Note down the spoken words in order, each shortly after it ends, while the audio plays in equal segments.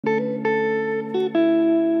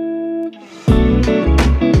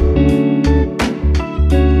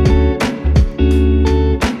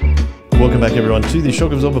back, everyone, to the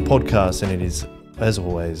Shock Absorber podcast, and it is, as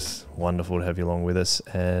always, wonderful to have you along with us,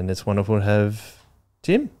 and it's wonderful to have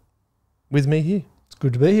Tim with me here. It's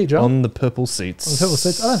good to be here, John. On the purple seats. On the purple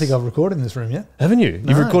seats. I don't think I've recorded in this room yet. Haven't you? No.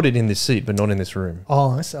 You've recorded in this seat, but not in this room.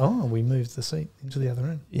 Oh, we moved the seat into the other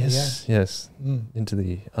room. Yes, into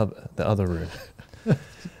the other room.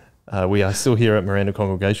 We are still here at Miranda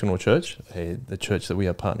Congregational Church, the church that we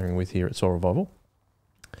are partnering with here at Soul Revival.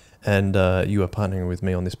 And you are partnering with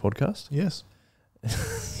me on this podcast? Yes.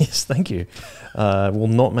 Yes, thank you. We'll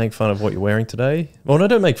not make fun of what you're wearing today. Well, no,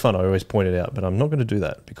 don't make fun. I always point it out, but I'm not going to do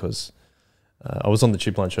that because I was on the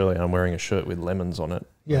chip lunch earlier and I'm wearing a shirt with lemons on it.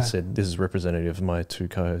 Yeah. I said, this is representative of my two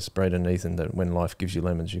co-hosts, Braden and Ethan, that when life gives you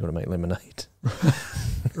lemons, you've got to make lemonade.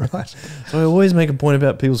 Right. So I always make a point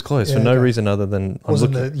about people's clothes for no reason other than...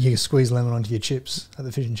 you squeeze lemon onto your chips at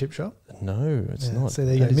the fish and chip shop? No, it's not. So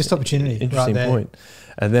there you go. Missed opportunity. Interesting point.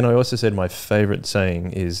 And then I also said my favourite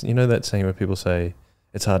saying is, you know that saying where people say,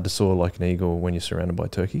 it's hard to soar like an eagle when you're surrounded by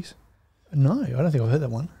turkeys? No, I don't think I've heard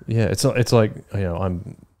that one. Yeah, it's not. It's like, you know,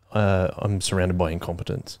 I'm surrounded by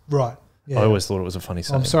incompetence. Right. Yeah. I always thought it was a funny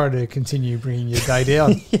saying. I'm sorry to continue bringing your day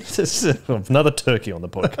down. Yes, another turkey on the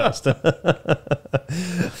podcast.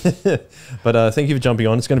 But thank you for jumping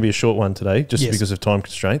on. It's going to be a short one today, just because of time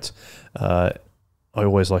constraints. I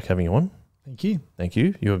always like having you on. Thank you. Thank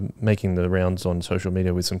you. You're making the rounds on social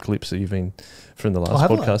media with some clips that you've been from the last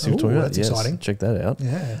podcast you've talked about. That's exciting. Check that out.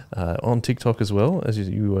 Yeah. On TikTok as well, as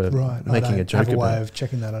you were making a joke about. I have a way of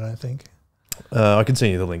checking that, I don't think. I can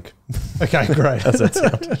send you the link. Okay, great. How's that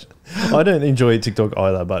sound? I don't enjoy TikTok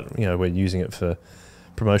either, but you know we're using it for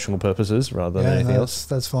promotional purposes rather than anything else.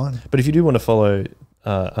 That's fine. But if you do want to follow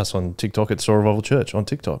us on TikTok, it's Soul Revival Church on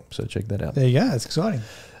TikTok, so check that out. There you go. It's exciting.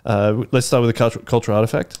 Let's start with the cultural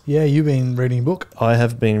artifact. Yeah, you've been reading a book. I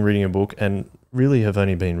have been reading a book, and really have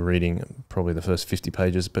only been reading probably the first 50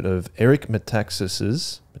 pages, but of Eric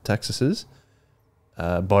Metaxas's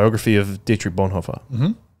biography of Dietrich Bonhoeffer.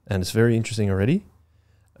 Mm-hmm. And it's very interesting already.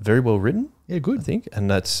 Very well written. Yeah, good. I think.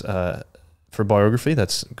 And that's, for a biography,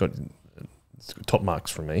 that's got top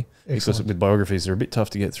marks from me. Excellent. Because with biographies, they're a bit tough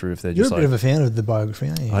to get through if they're just like... You're a bit of a fan of the biography,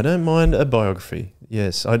 aren't you? I don't mind a biography.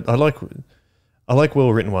 Yes. I like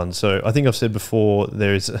well-written ones. So I think I've said before,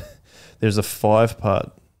 there's a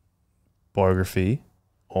 5-part biography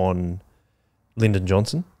on Lyndon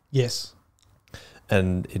Johnson. Yes.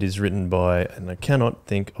 And it is written by, and I cannot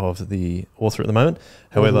think of the author at the moment.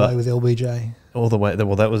 However, all the way with LBJ. All the way.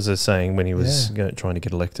 Well, that was a saying when he was trying to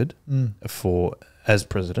get elected as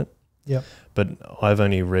president. Yep. But I've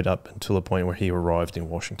only read up until the point where he arrived in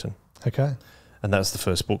Washington. Okay. And that's the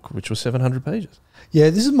first book, which was 700 pages.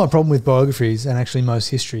 Yeah, this is my problem with biographies and actually most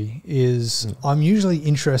history is I'm usually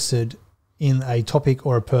interested in a topic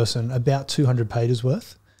or a person about 200 pages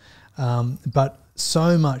worth, but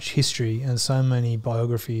so much history and so many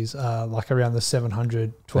biographies are like around the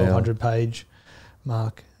 700, 1200 page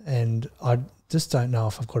mark, and I just don't know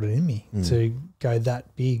if I've got it in me to go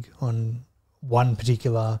that big on one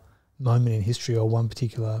particular moment in history or one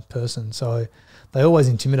particular person. So they always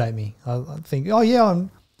intimidate me. I think,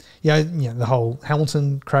 the whole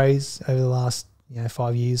Hamilton craze over the last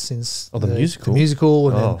 5 years since the musical,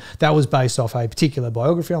 and then that was based off a particular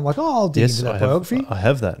biography. I'm like, I'll dig into that biography. I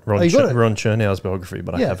have that Ron Chernow's biography,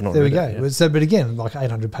 but I have not read it. There we go. So, but again, like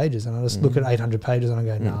 800 pages, and I just look at 800 pages and I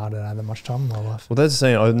go, no, I don't have that much time in my life. Well, that's the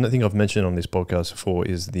thing. I think I've mentioned on this podcast before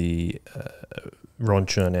is the Ron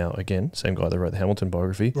Chernow, again, same guy that wrote the Hamilton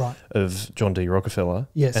biography of John D. Rockefeller.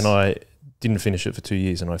 Yes. And I didn't finish it for 2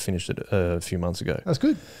 years, and I finished it a few months ago. That's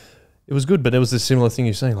good. It was good, but it was a similar thing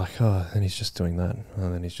you're saying, like, and he's just doing that,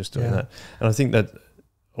 and then he's just doing that. And I think that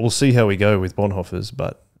we'll see how we go with Bonhoeffer's,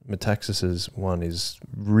 but Metaxas's one is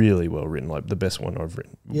really well written, like the best one I've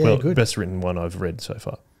written. Yeah, good. Best written one I've read so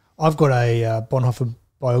far. I've got a Bonhoeffer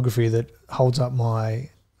biography that holds up my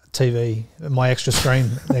TV, my extra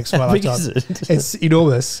screen next to my laptop. It's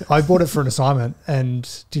enormous. I bought it for an assignment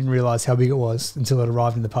and didn't realise how big it was until it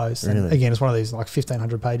arrived in the post. Really? And again, it's one of these like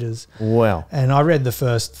 1,500 pages. Wow. And I read the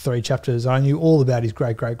first 3 chapters. I knew all about his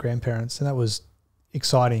great-great-grandparents, and that was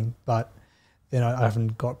exciting, but then I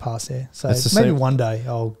haven't got past there. So maybe one day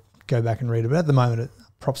I'll go back and read it. But at the moment, it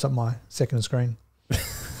props up my second screen.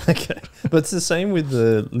 Okay. But it's the same with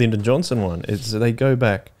the Lyndon Johnson one. It's they go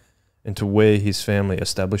back into where his family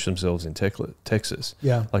established themselves in Texas.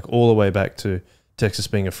 Yeah. Like all the way back to Texas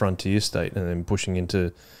being a frontier state and then pushing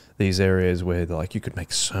into these areas where like you could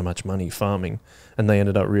make so much money farming, and they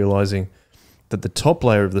ended up realizing that the top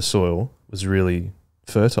layer of the soil was really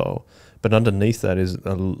fertile, but underneath that is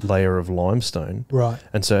a layer of limestone. Right.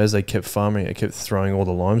 And so as they kept farming, it kept throwing all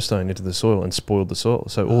the limestone into the soil and spoiled the soil.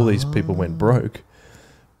 So all these people went broke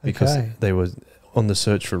because Okay. they were on the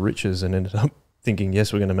search for riches and ended up thinking,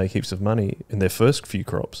 yes, we're going to make heaps of money in their first few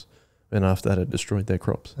crops. And after that, it destroyed their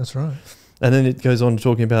crops. That's right. And then it goes on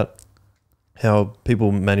talking about how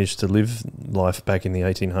people managed to live life back in the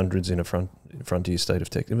 1800s in a frontier state of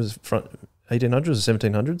Texas. It was 1800s or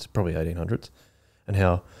 1700s? Probably 1800s. And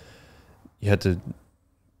how you had to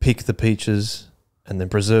pick the peaches and then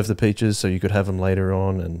preserve the peaches so you could have them later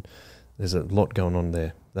on. And there's a lot going on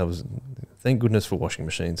there. That was, thank goodness for washing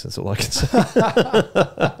machines. That's all I can say.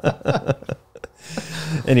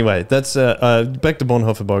 Anyway, that's back to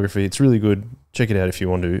Bonhoeffer biography. It's really good. Check it out if you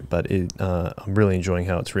want to. But I'm really enjoying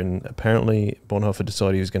how it's written. Apparently, Bonhoeffer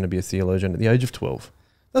decided he was going to be a theologian at the age of 12.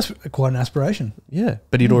 That's quite an aspiration. Yeah,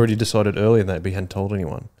 but he'd already decided earlier that, but he hadn't told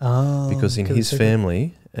anyone. Oh, because in his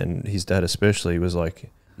family, and his dad especially, was like,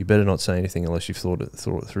 you better not say anything unless you've thought it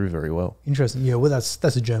through very well. Interesting. Yeah, well,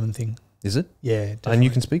 that's a German thing. Is it? Yeah, definitely. And you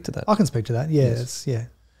can speak to that. I can speak to that. Yeah, Yes.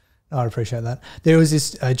 I'd appreciate that. There was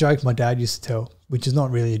this joke my dad used to tell, which is not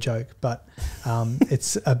really a joke, but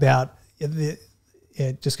it's about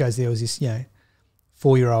it just goes, there was this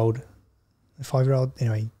 4-year-old, 5-year-old,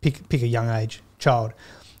 anyway, pick a young age child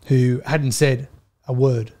who hadn't said a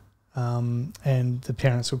word, and the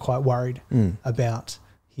parents were quite worried about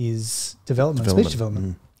his speech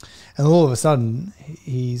development. And all of a sudden,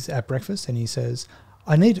 he's at breakfast and he says,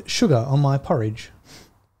 "I need sugar on my porridge."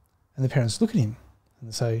 And the parents look at him and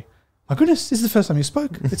they say, "My goodness, this is the first time you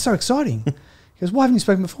spoke. It's so exciting." He goes, "Why haven't you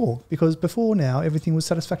spoken before?" "Because before now, everything was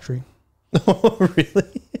satisfactory." Oh,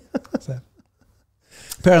 really? So,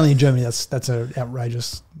 apparently in Germany, that's an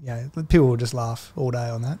outrageous, people will just laugh all day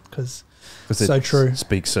on that because it's so true.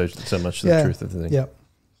 Speaks so much to the truth of the thing. Yeah.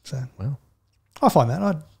 So, wow. I find that.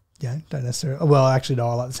 I don't necessarily, well, actually, no,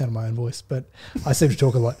 I like the sound of my own voice, but I seem to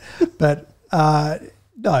talk a lot. But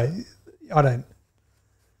no, I don't.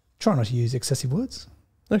 Try not to use excessive words.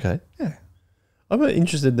 Okay. Yeah. I'm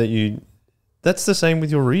interested that that's the same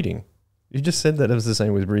with your reading. You just said that it was the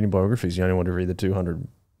same with reading biographies. You only want to read the 200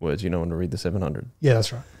 words. You don't want to read the 700. Yeah,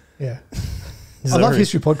 that's right. Yeah. I love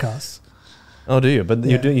history podcasts. Oh, do you? But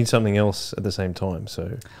you're doing something else at the same time.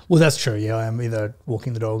 So. Well, that's true. Yeah, I'm either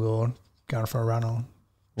walking the dog or going for a run or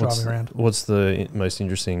driving around. What's the most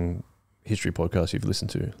interesting history podcast you've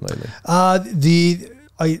listened to lately?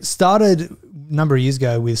 I started a number of years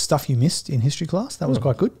ago with Stuff You Missed in history class. That was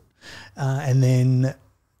quite good. And then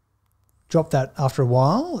dropped that after a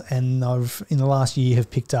while, and I've, in the last year, have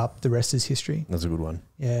picked up The Rest is History. That's a good one.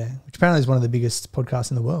 Yeah, which apparently is one of the biggest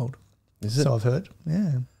podcasts in the world. Is it? So I've heard.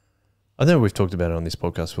 Yeah. I know we've talked about it on this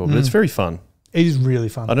podcast before, but it's very fun. It is really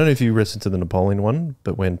fun. I don't know if you listened to the Napoleon one,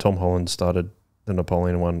 but when Tom Holland started the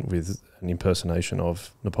Napoleon one with an impersonation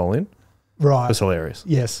of Napoleon, right, it was hilarious.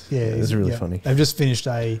 Yes, yeah. It was really funny. They've just finished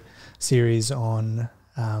a series on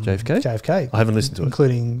JFK. I haven't listened to it.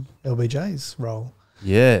 Including LBJ's role.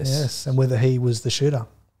 Yes. Yes, and whether he was the shooter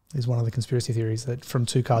is one of the conspiracy theories, that from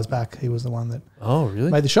 2 cars back, he was the one that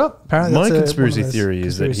made the shot. Apparently, my conspiracy theory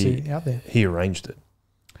is that he arranged it.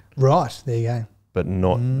 Right, there you go. But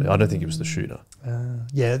not, I don't think he was the shooter.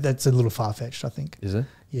 Yeah, that's a little far-fetched, I think. Is it?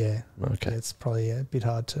 Yeah. Okay. Yeah, it's probably a bit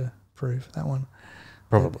hard to prove, that one.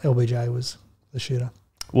 Probably. LBJ was the shooter.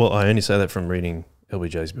 Well, I only say that from reading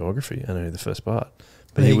LBJ's biography. I know the first part.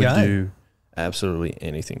 But There he you would go. do absolutely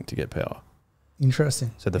anything to get power.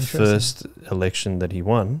 Interesting. So the first election that he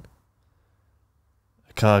won,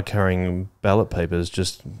 a car carrying ballot papers,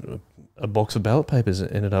 just a box of ballot papers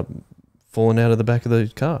ended up falling out of the back of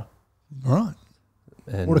the car. Right.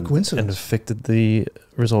 And, What a coincidence. And affected the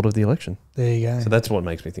result of the election. There you go. So that's what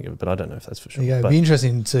makes me think of it, but I don't know if that's for sure. There you go. But It'd be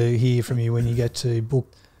interesting to hear from you when you get to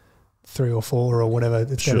book 3 or 4 or whatever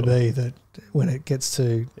it's going to be, that when it gets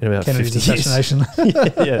to in about Kennedy's 50 years. assassination.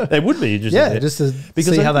 yeah, it would be interesting. Yeah, just to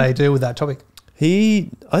see how they deal with that topic.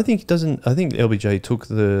 I think LBJ took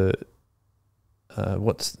the,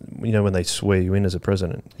 when they swear you in as a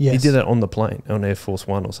president. Yes. He did that on the plane, on Air Force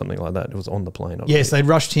One or something like that. It was on the plane. Yes, they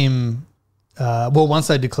rushed him. Once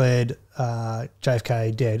they declared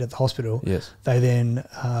JFK dead at the hospital, yes, they then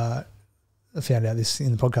found out this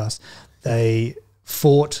in the podcast. They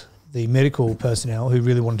fought the medical personnel who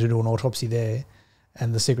really wanted to do an autopsy there,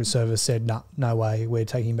 and the Secret Service said, no way, we're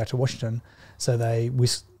taking him back to Washington. So they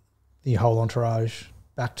whisked the whole entourage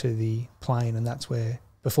back to the plane, and that's where,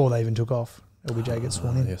 before they even took off, LBJ gets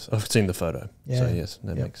sworn in. Yes, I've seen the photo. Yeah. So yes,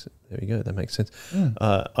 there you go. That makes sense.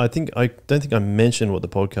 I don't think I mentioned what the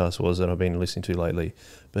podcast was that I've been listening to lately,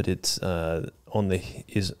 but it's on the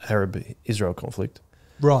Arab-Israel conflict.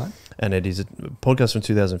 Right. And it is a podcast from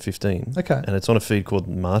 2015. Okay. And it's on a feed called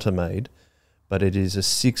Martyr Made but it is a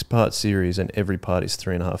 6-part series, and every part is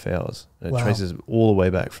 3.5 hours. And it Wow. traces all the way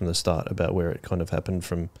back from the start about where it kind of happened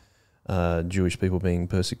from Jewish people being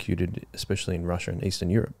persecuted, especially in Russia and Eastern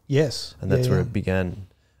Europe. Yes. And that's where it began.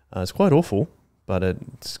 It's quite awful, but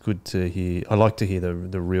it's good to hear. I like to hear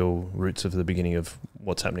the real roots of the beginning of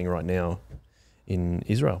what's happening right now in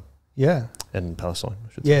Israel. Yeah. And Palestine,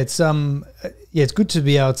 I should Yeah, say. it's good to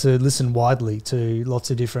be able to listen widely to lots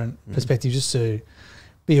of different perspectives, just to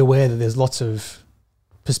be aware that there's lots of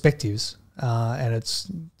perspectives, and it's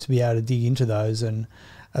to be able to dig into those and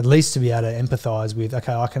at least to be able to empathise with,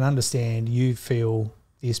 okay, I can understand you feel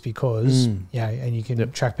this because, and you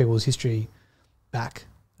can track people's history back.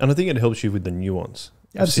 And I think it helps you with the nuance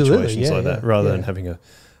of Absolutely, situations like that, rather than having a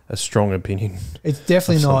strong opinion. It's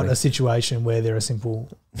definitely not a situation where there are simple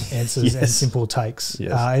answers and simple takes.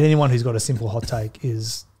 Yes. And anyone who's got a simple hot take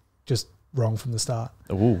is just wrong from the start.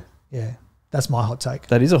 Ooh. Yeah, that's my hot take.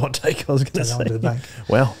 That is a hot take, I was going to say. To the bank.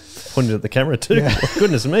 Wow, pointed at the camera too. Yeah.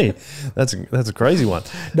 Goodness me, that's a crazy one.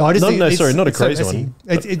 No, I just think not a so crazy messy. one.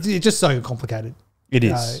 It's just so complicated. It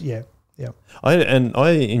is. Yeah. I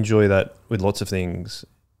enjoy that with lots of things,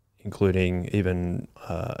 including even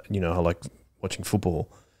I like watching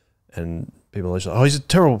football, and people are just like, oh, he's a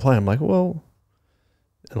terrible player. I'm like, well,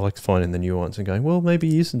 and I like finding the nuance and going, well, maybe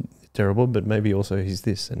he isn't terrible, but maybe also he's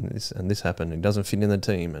this and this happened. He doesn't fit in the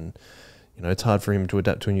team, and it's hard for him to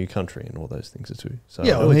adapt to a new country and all those things too. So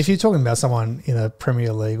yeah, I mean, if you're talking about someone in a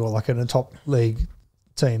Premier League or like in a top league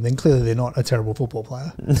team, then clearly they're not a terrible football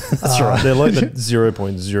player. That's right. They're like the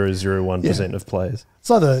 0.001% of players. It's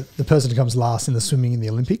like the person who comes last in the swimming in the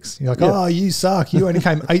Olympics. You're like, oh, you suck. You only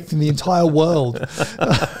came 8th in the entire world.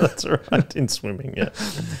 That's right. In swimming, yeah.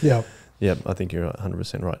 Yeah. Yeah, I think you're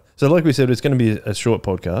 100% right. So like we said, it's going to be a short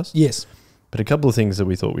podcast. Yes. But a couple of things that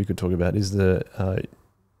we thought we could talk about is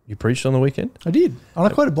you preached on the weekend? I did. And I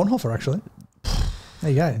quoted Bonhoeffer, actually. There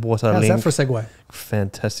you go. What a How's link. that for a segue?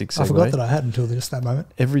 Fantastic segue. I forgot that I had until just that moment.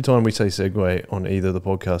 Every time we say segue on either the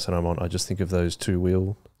podcast that I'm on, I just think of those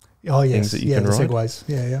two-wheel things that you can the ride. segues.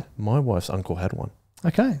 Yeah. My wife's uncle had one.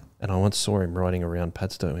 Okay. And I once saw him riding around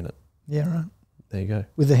Padstow in it. Yeah, right. There you go.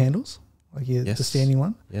 With the handles? Like the standing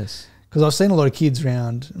one? Yes. Because I've seen a lot of kids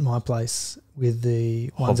around my place with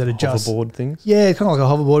the ones that are just... hoverboard things? Yeah, kind of like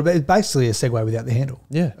a hoverboard, but it's basically a Segway without the handle.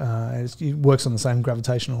 Yeah. It works on the same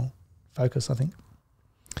gravitational focus, I think.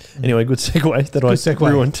 Anyway, good segue I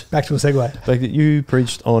ruined. Back to a Segway. You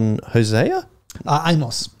preached on Hosea?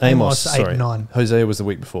 Amos. Amos 8 and 9. Hosea was the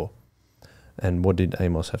week before. And what did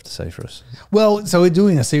Amos have to say for us? Well, so we're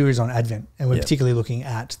doing a series on Advent, and we're particularly looking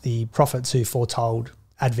at the prophets who foretold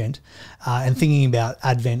Advent, and thinking about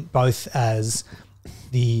Advent both as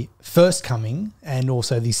the first coming and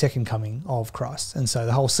also the second coming of Christ. And so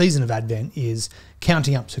the whole season of Advent is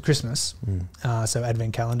counting up to Christmas. So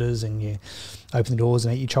Advent calendars, and you open the doors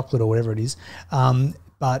and eat your chocolate or whatever it is.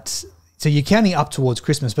 But so you're counting up towards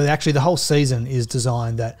Christmas, but actually the whole season is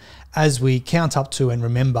designed that as we count up to and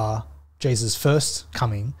remember Jesus' first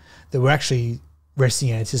coming, that we're actually resting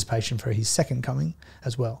in anticipation for his second coming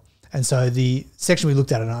as well. And so the section we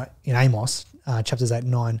looked at in Amos, chapters 8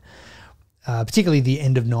 and 9, particularly the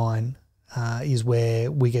end of 9, is where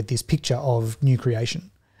we get this picture of new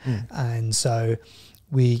creation. And so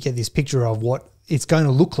we get this picture of what it's going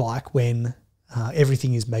to look like when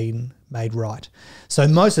everything is being made right. So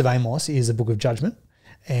most of Amos is a book of judgment,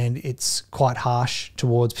 and it's quite harsh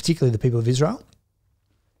towards particularly the people of Israel.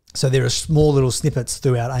 So there are small little snippets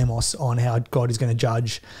throughout Amos on how God is going to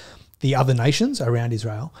judge the other nations around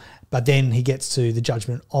Israel, but then he gets to the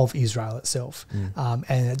judgment of Israel itself.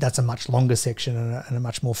 And that's a much longer section and a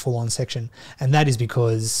much more full-on section. And that is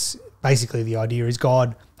because basically the idea is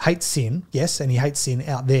God hates sin, yes, and he hates sin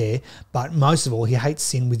out there, but most of all, he hates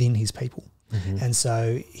sin within his people. And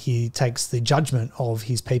so he takes the judgment of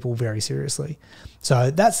his people very seriously.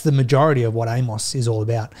 So that's the majority of what Amos is all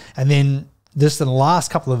about. And then just in the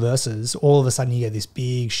last couple of verses, all of a sudden you get this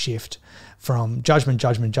big shift from judgment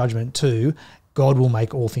to God will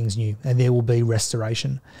make all things new, and there will be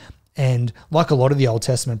restoration. And like a lot of the Old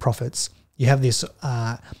Testament prophets, you have this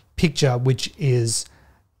picture which is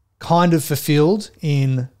kind of fulfilled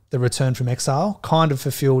in the return from exile, kind of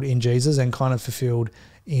fulfilled in Jesus, and kind of fulfilled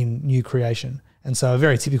in new creation. And so a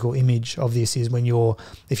very typical image of this is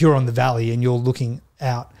if you're on the valley and you're looking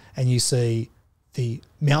out and you see the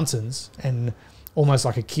mountains, and almost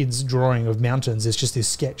like a kid's drawing of mountains, there's just this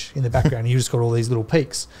sketch in the background and you just got all these little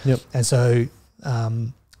peaks. And so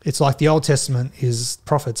it's like the Old Testament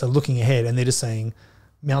prophets are looking ahead and they're just saying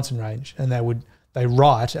mountain range, and they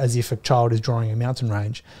write as if a child is drawing a mountain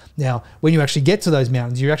range. Now, when you actually get to those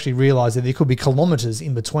mountains, you actually realize that there could be kilometers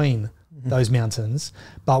in between those mountains,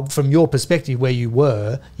 but from your perspective where you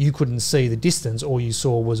were, you couldn't see the distance. All you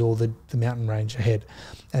saw was all the mountain range ahead.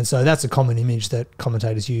 And so that's a common image that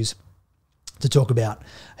commentators use to talk about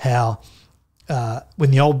how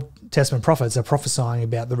when the Old Testament prophets are prophesying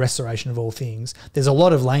about the restoration of all things, there's a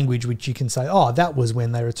lot of language which you can say, oh, that was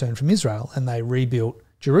when they returned from Israel and they rebuilt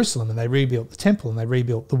Jerusalem and they rebuilt the temple and they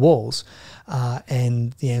rebuilt the walls.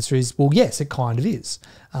 And the answer is, well, yes, it kind of is,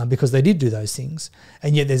 because they did do those things.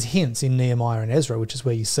 And yet there's hints in Nehemiah and Ezra, which is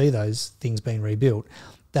where you see those things being rebuilt,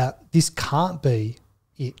 that this can't be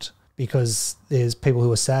it, because there's people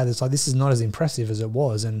who are sad. It's like, this is not as impressive as it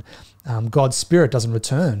was. And God's spirit doesn't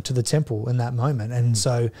return to the temple in that moment. And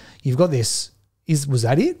so you've got this, was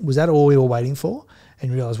that it? Was that all we were waiting for?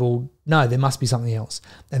 And you realise, well, no, there must be something else.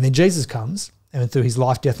 And then Jesus comes, and through his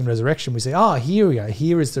life, death and resurrection, we say, oh, here we go.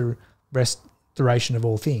 Here is the restoration of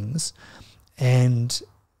all things. And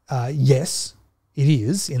yes, it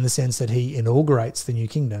is, in the sense that he inaugurates the new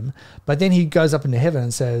kingdom. But then he goes up into heaven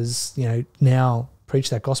and says, now preach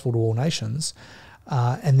that gospel to all nations,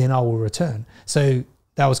 and then I will return. So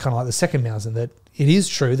that was kind of like the second mountain, that it is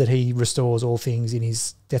true that he restores all things in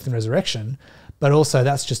his death and resurrection, but also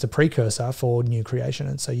that's just a precursor for new creation.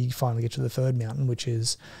 And so you finally get to the third mountain, which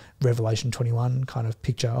is Revelation 21 kind of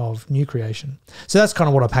picture of new creation. So that's kind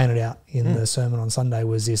of what I painted out in the sermon on Sunday,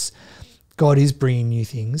 was this: God is bringing new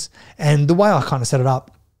things. And the way I kind of set it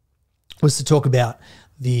up was to talk about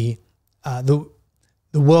the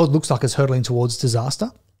world looks like it's hurtling towards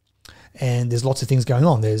disaster, and there's lots of things going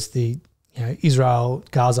on. There's the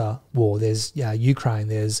Israel-Gaza war. There's Ukraine.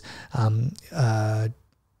 There's I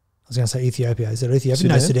was going to say Ethiopia. Is it Ethiopia?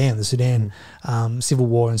 Sudan? No, Sudan. The Sudan civil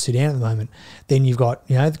war in Sudan at the moment. Then you've got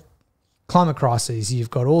climate crises. You've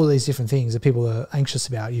got all these different things that people are anxious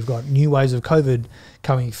about. You've got new waves of COVID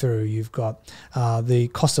coming through. You've got the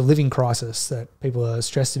cost of living crisis that people are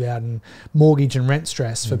stressed about, and mortgage and rent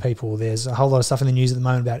stress for people. There's a whole lot of stuff in the news at the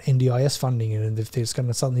moment about NDIS funding, and if it's going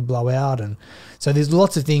to suddenly blow out. And so there's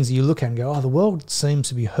lots of things that you look at and go, oh, the world seems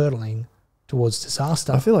to be hurtling towards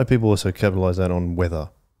disaster. I feel like people also capitalise that on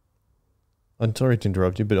weather. I'm sorry to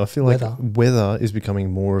interrupt you, but I feel like weather is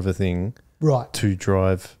becoming more of a thing, right, to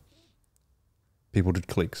drive people to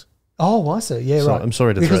clicks. Oh, I see. Yeah, right. I'm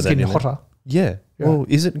sorry to because throw that in. Because it's getting hotter. Yeah. Well,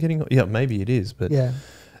 is it getting? Yeah, maybe it is. But yeah.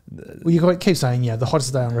 Well, you keep saying the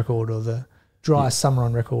hottest day on record, or the driest summer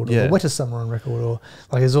on record, or the wettest summer on record, or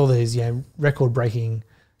like there's all these record-breaking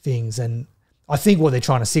things. And I think what they're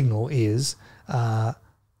trying to signal is the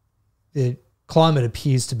climate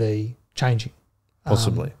appears to be changing.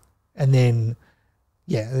 Possibly. And then,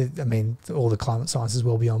 I mean, all the climate science is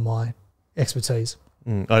well beyond my expertise.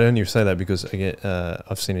 I only say that because, again,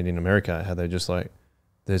 I've seen it in America, how they're just like,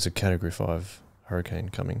 there's a Category 5 hurricane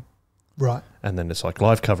coming. Right. And then it's like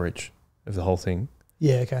live coverage of the whole thing.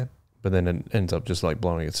 Yeah, okay. But then it ends up just like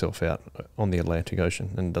blowing itself out on the Atlantic Ocean,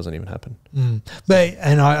 and it doesn't even happen. But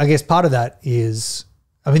I guess part of that is,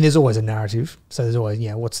 I mean, there's always a narrative. So there's always,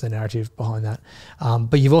 what's the narrative behind that?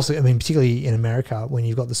 But you've also, I mean, particularly in America, when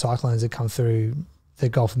you've got the cyclones that come through the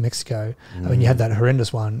Gulf of Mexico, I mean, you had that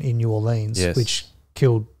horrendous one in New Orleans, which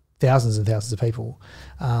killed thousands and thousands of people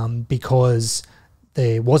because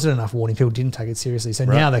there wasn't enough warning. People didn't take it seriously. So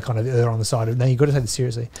now they kind of err on the side of, no, you've got to take it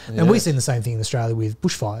seriously. And we've seen the same thing in Australia with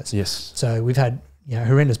bushfires. Yes. So we've had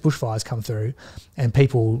horrendous bushfires come through, and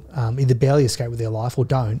people either barely escape with their life or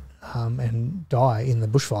don't and die in the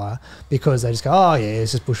bushfire because they just go, oh, yeah,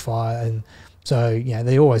 it's just bushfire. And so,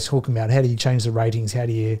 they're always talking about how do you change the ratings? How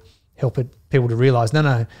do you help people to realise,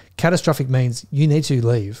 no, catastrophic means you need to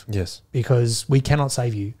leave. Yes. Because we cannot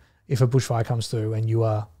save you if a bushfire comes through and you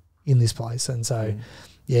are in this place. And so,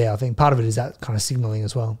 I think part of it is that kind of signalling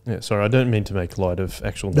as well. Yeah, sorry, I don't mean to make light of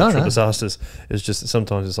actual natural disasters. It's just that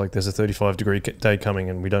sometimes it's like there's a 35-degree day coming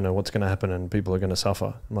and we don't know what's going to happen and people are going to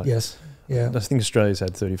suffer. Like, yes, I think Australia's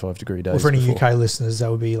had 35-degree days. Well, for any before. UK listeners, that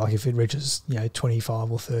would be like if it reaches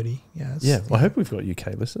 25 or 30. I hope we've got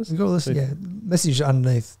UK listeners. We've got listeners. Message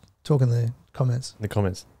underneath. Talk in the comments. In the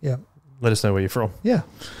comments. Yeah. Let us know where you're from. Yeah.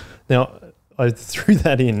 Now, I threw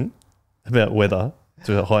that in about weather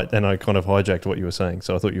and I kind of hijacked what you were saying.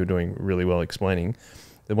 So I thought you were doing really well explaining.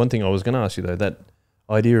 The one thing I was going to ask you though, that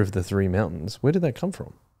idea of the three mountains, where did that come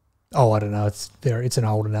from? Oh, I don't know. It's an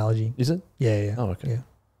old analogy. Is it? Yeah. Oh, okay.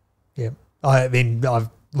 Yeah. I mean, I've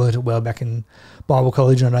learned it well back in Bible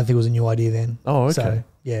college, and I don't think it was a new idea then. Oh, okay. So,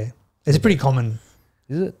 yeah. It's a pretty common.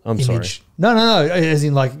 Is it? I'm image. Sorry. No. As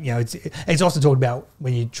in, like, it's often talked about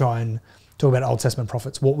when you try and talk about Old Testament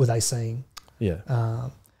prophets. What were they seeing? Yeah.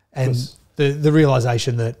 And the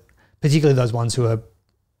realization that, particularly those ones who are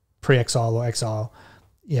pre-exile or exile,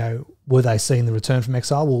 were they seeing the return from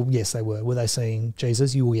exile? Well, yes, they were. Were they seeing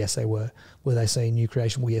Jesus? Well, yes, they were. Were they seeing new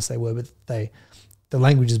creation? Well, yes, they were. But the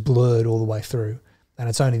language is blurred all the way through, and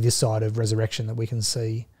it's only this side of resurrection that we can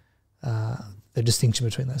see the distinction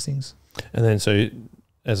between those things. And then, so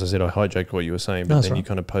as I said, I hijacked what you were saying, but then you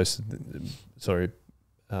kind of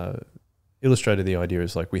illustrated the idea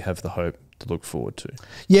as like we have the hope to look forward to.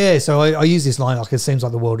 Yeah, so I use this line like it seems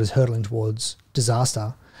like the world is hurtling towards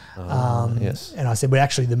disaster. Yes. And I said, but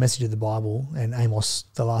actually the message of the Bible and Amos,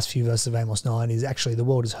 the last few verses of Amos 9 is actually the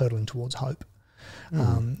world is hurtling towards hope.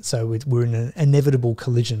 So we're in an inevitable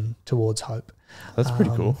collision towards hope. That's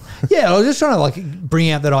pretty cool. Yeah, I was just trying to like bring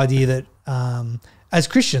out that idea that as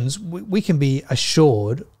Christians, we can be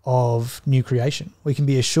assured of new creation. We can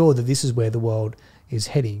be assured that this is where the world is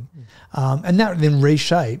heading. And that then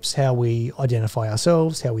reshapes how we identify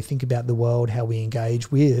ourselves, how we think about the world, how we engage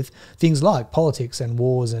with things like politics and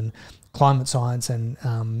wars and climate science and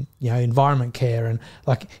environment care, and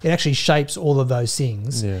like it actually shapes all of those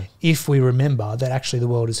things if we remember that actually the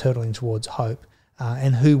world is hurtling towards hope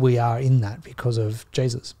and who we are in that because of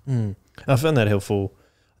Jesus. I found that helpful.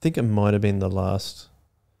 I think it might have been the last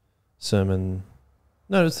sermon.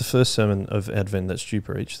 No, it's the first sermon of Advent that Stu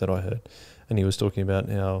preached that I heard. And he was talking about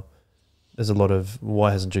how there's a lot of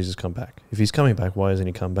why hasn't Jesus come back? If he's coming back, why hasn't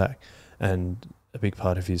he come back? And a big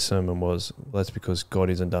part of his sermon was, well, that's because God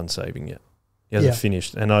isn't done saving yet. He hasn't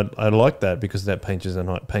finished. And I like that because that paints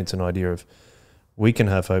an idea of we can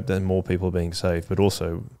have hope that more people are being saved, but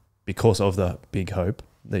also because of the big hope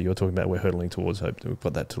that you're talking about, we're hurtling towards hope. We've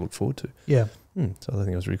got that to look forward to. Yeah. So I think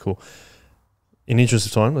it was really cool. In the interest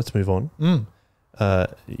of time, let's move on.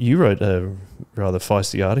 You wrote a rather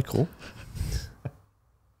feisty article.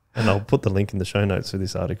 And I'll put the link in the show notes for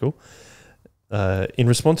this article. In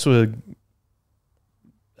response to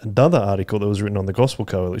another article that was written on the Gospel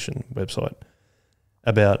Coalition website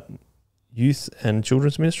about youth and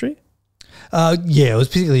children's ministry. It was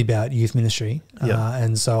particularly about youth ministry.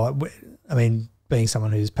 And so, I mean, being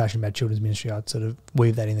someone who's passionate about children's ministry, I'd sort of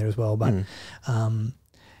weave that in there as well. But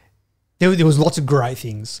there was lots of great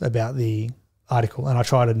things about the article, and I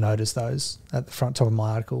try to notice those at the top of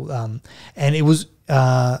my article. And it was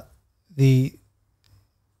the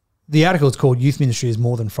article is called "Youth Ministry is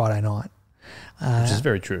More Than Friday Night," which is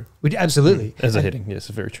very true. Absolutely, as a heading, yes,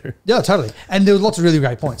 it's very true. Yeah, totally. And there was lots of really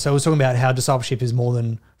great points. So I was talking about how discipleship is more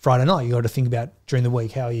than Friday night. You got to think about during the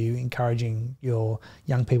week, how are you encouraging your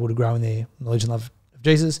young people to grow in their knowledge and love of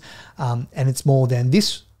Jesus, and it's more than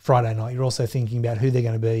this Friday night. You're also thinking about who they're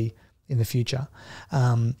going to be in the future.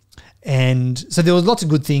 And so there was lots of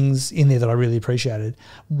good things in there that I really appreciated.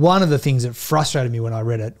 One of the things that frustrated me when I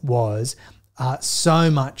read it was so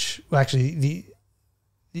much, actually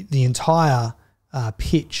the entire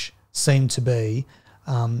pitch seemed to be,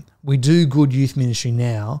 we do good youth ministry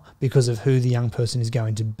now because of who the young person is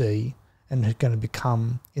going to be and going to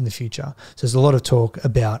become in the future. So there's a lot of talk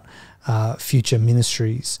about future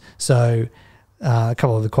ministries. So a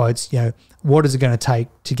couple of the quotes, what is it going to take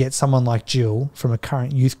to get someone like Jill from a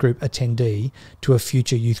current youth group attendee to a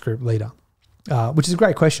future youth group leader? Which is a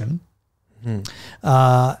great question.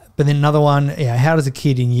 But then another one, how does a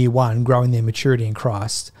kid in year one grow in their maturity in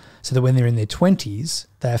Christ so that when they're in their 20s,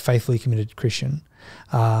 they are faithfully committed to Christian?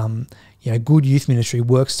 Good youth ministry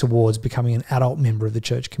works towards becoming an adult member of the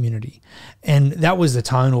church community. And that was the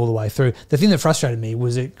tone all the way through. The thing that frustrated me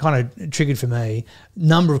was it kind of triggered for me a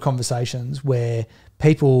number of conversations where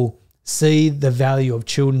people see the value of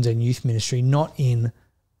children's and youth ministry not in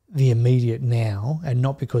the immediate now, and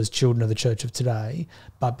not because children are the church of today,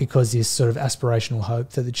 but because this sort of aspirational hope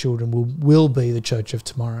that the children will be the church of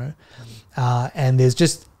tomorrow. And there's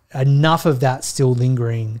just enough of that still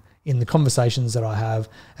lingering in the conversations that I have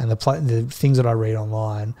and the things that I read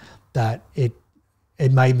online that it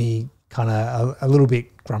made me kind of a little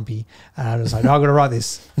bit grumpy. And I was like, I've got to write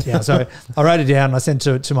this. So I wrote it down and I sent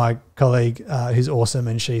it to my colleague who's awesome,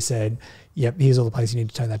 and she said, yep, here's all the places you need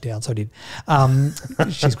to tone that down. So I did.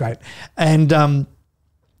 She's great. And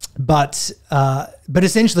but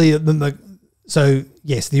essentially, so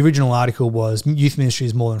yes, the original article was Youth Ministry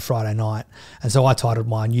is More Than Friday Night. And so I titled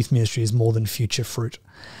mine, Youth Ministry is More Than Future Fruit.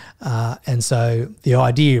 And so the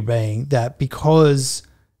idea being that because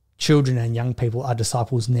children and young people are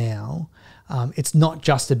disciples now, it's not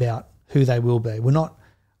just about who they will be.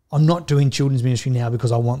 I'm not doing children's ministry now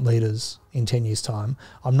because I want leaders in 10 years' time.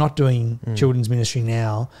 I'm not doing children's ministry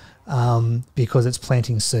now because it's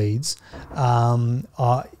planting seeds. I'm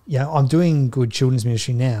doing good children's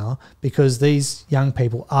ministry now because these young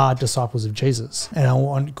people are disciples of Jesus. And I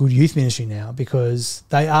want good youth ministry now because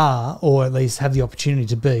they are, or at least have the opportunity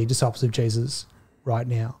to be, disciples of Jesus right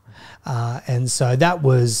now. And so that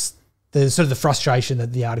was the sort of the frustration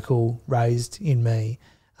that the article raised in me,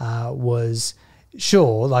 was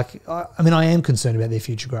sure, like, I mean, I am concerned about their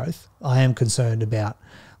future growth. I am concerned about,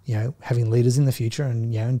 having leaders in the future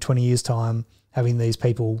and, in 20 years' time, having these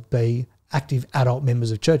people be active adult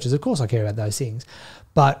members of churches. Of course I care about those things.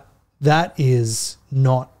 But that is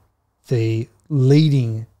not the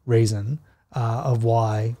leading reason of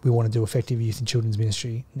why we want to do effective youth and children's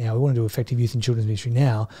ministry now. We want to do effective youth and children's ministry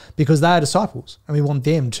now because they are disciples and we want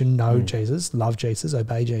them to know Jesus, love Jesus,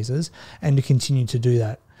 obey Jesus, and to continue to do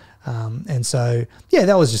that. And so,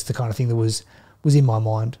 that was just the kind of thing that was in my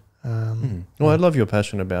mind. Well, I love your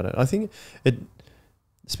passion about it. I think it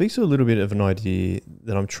speaks to a little bit of an idea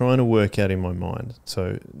that I'm trying to work out in my mind.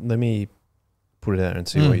 So let me put it out and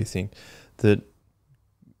see what you think. That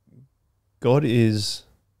God is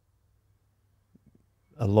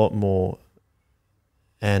a lot more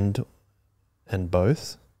and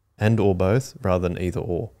both, and or both, rather than either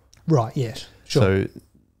or. Right, yes, sure.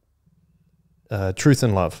 So truth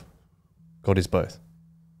and love, God is both.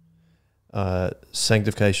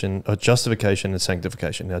 Sanctification, or justification and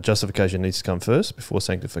sanctification. Now, justification needs to come first before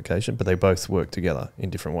sanctification, but they both work together in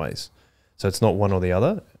different ways. So it's not one or the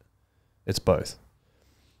other, it's both.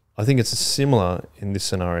 I think it's similar in this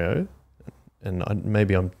scenario, and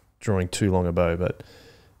maybe I'm drawing too long a bow, but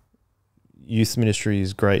youth ministry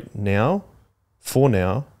is great now,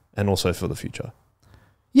 and also for the future.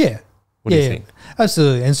 Yeah. What do you think?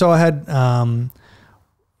 Absolutely. And so I had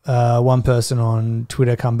one person on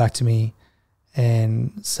Twitter come back to me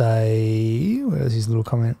and say, where's his little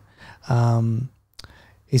comment?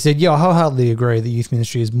 He said, I wholeheartedly agree that youth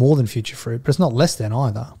ministry is more than future fruit, but it's not less than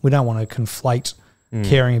either. We don't want to conflate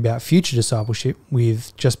caring about future discipleship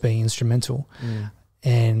with just being instrumental.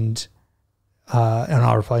 And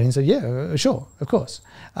I replied and said, yeah, sure, of course.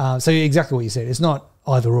 So exactly what you said. It's not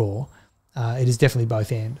either or. It is definitely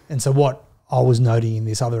both and. And so what I was noting in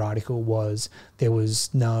this other article was there was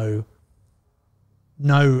no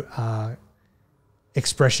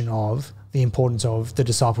expression of the importance of the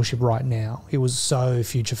discipleship right now. It was so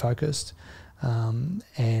future focused.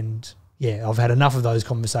 And I've had enough of those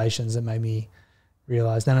conversations that made me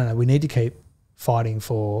realise, no, we need to keep fighting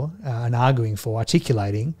for and arguing for,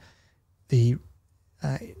 articulating the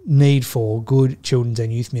need for good children's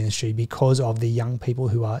and youth ministry because of the young people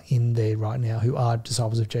who are in there right now who are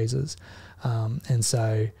disciples of Jesus. And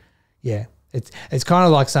so, it's kind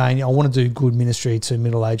of like saying I want to do good ministry to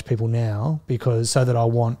middle-aged people now because so that I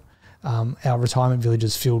want our retirement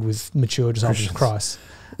villages filled with mature disciples of Christ.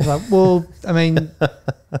 It's like, well, I mean,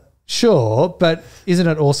 sure, but isn't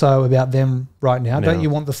it also about them right now? Don't you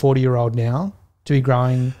want the 40-year-old now to be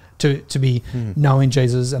growing, to be knowing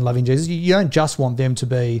Jesus and loving Jesus? You don't just want them to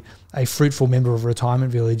be a fruitful member of a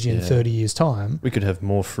retirement village in 30 years' time. We could have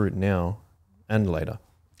more fruit now and later.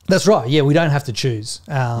 That's right. Yeah, we don't have to choose.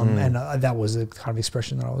 And that was the kind of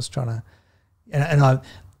expression that I was trying to...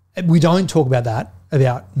 And we don't talk about that,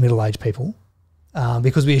 about middle-aged people,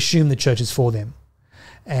 because we assume the church is for them.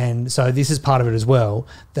 And so this is part of it as well,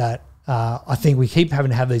 that I think we keep having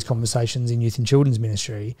to have these conversations in youth and children's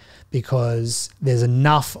ministry because there's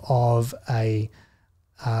enough of a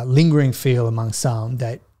lingering feel among some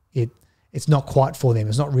that it's not quite for them.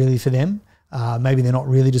 It's not really for them. Maybe they're not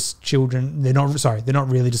really just children. They're not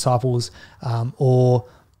really disciples. Or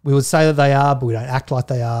we would say that they are, but we don't act like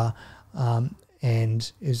they are.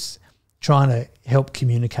 And is trying to help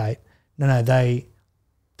communicate. No, they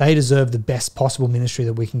deserve the best possible ministry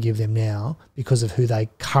that we can give them now because of who they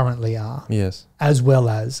currently are. Yes. As well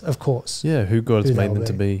as, of course. Yeah, who God's made them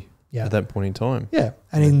to be at that point in time. Yeah.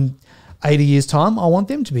 And in 80 years' time, I want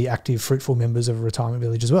them to be active, fruitful members of a retirement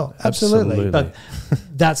village as well. Absolutely. But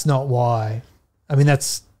that's not why. I mean,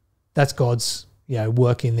 that's God's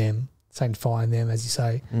work in them, sanctifying them, as you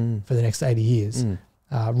say, for the next 80 years.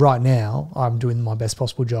 Right now, I'm doing my best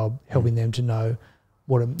possible job helping them to know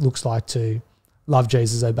what it looks like to love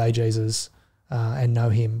Jesus, obey Jesus, and know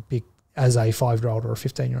him as a 5-year-old or a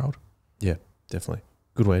 15-year-old. Yeah, definitely.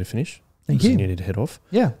 Good way to finish. Thank you. You need to head off.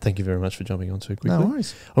 Yeah. Thank you very much for jumping on so quickly. No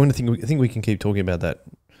worries. I think we can keep talking about that.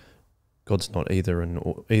 God's not either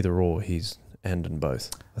or, he's and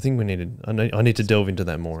both. I think I need to delve into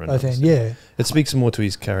that more. Both and, yeah. It speaks more to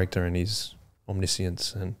his character and his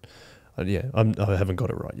omniscience and I haven't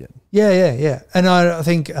got it right yet. Yeah. And I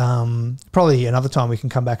think probably another time we can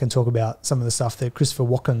come back and talk about some of the stuff that Christopher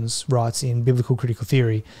Watkins writes in Biblical Critical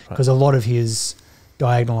Theory, because a lot of his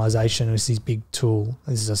diagonalization is his big tool.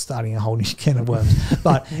 This is just starting a whole new can of worms.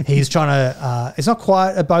 But he's trying to, it's not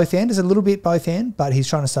quite a both end, it's a little bit both end, but he's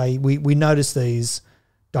trying to say we notice these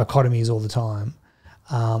dichotomies all the time.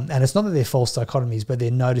 And it's not that they're false dichotomies, but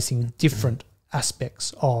they're noticing different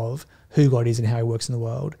aspects of who God is and how he works in the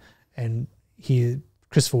world. And here,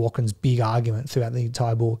 Christopher Walken's big argument throughout the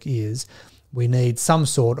entire book is we need some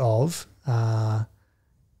sort of, I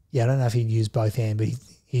don't know if he'd use both and, but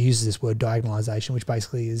he uses this word diagonalization, which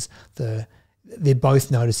basically is they're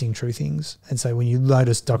both noticing true things. And so when you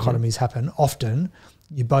notice dichotomies happen, often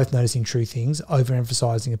you're both noticing true things,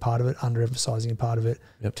 overemphasizing a part of it, underemphasizing a part of it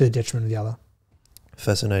to the detriment of the other.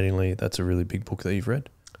 Fascinatingly, that's a really big book that you've read.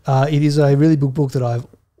 It is a really big book that I've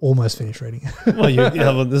almost finished reading.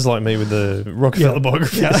 Well, this is like me with the Rockefeller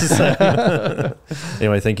biography.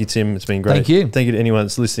 Anyway, thank you, Tim. It's been great. Thank you. Thank you to anyone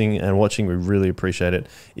that's listening and watching. We really appreciate it.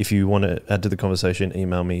 If you want to add to the conversation,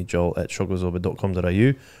 email me,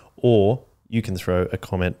 joel@shockabsorber.com.au, or you can throw a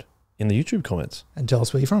comment in the YouTube comments. And tell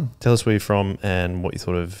us where you're from. Tell us where you're from and what you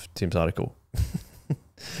thought of Tim's article.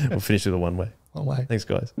 We'll finish with a one way. One way. Thanks,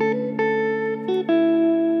 guys.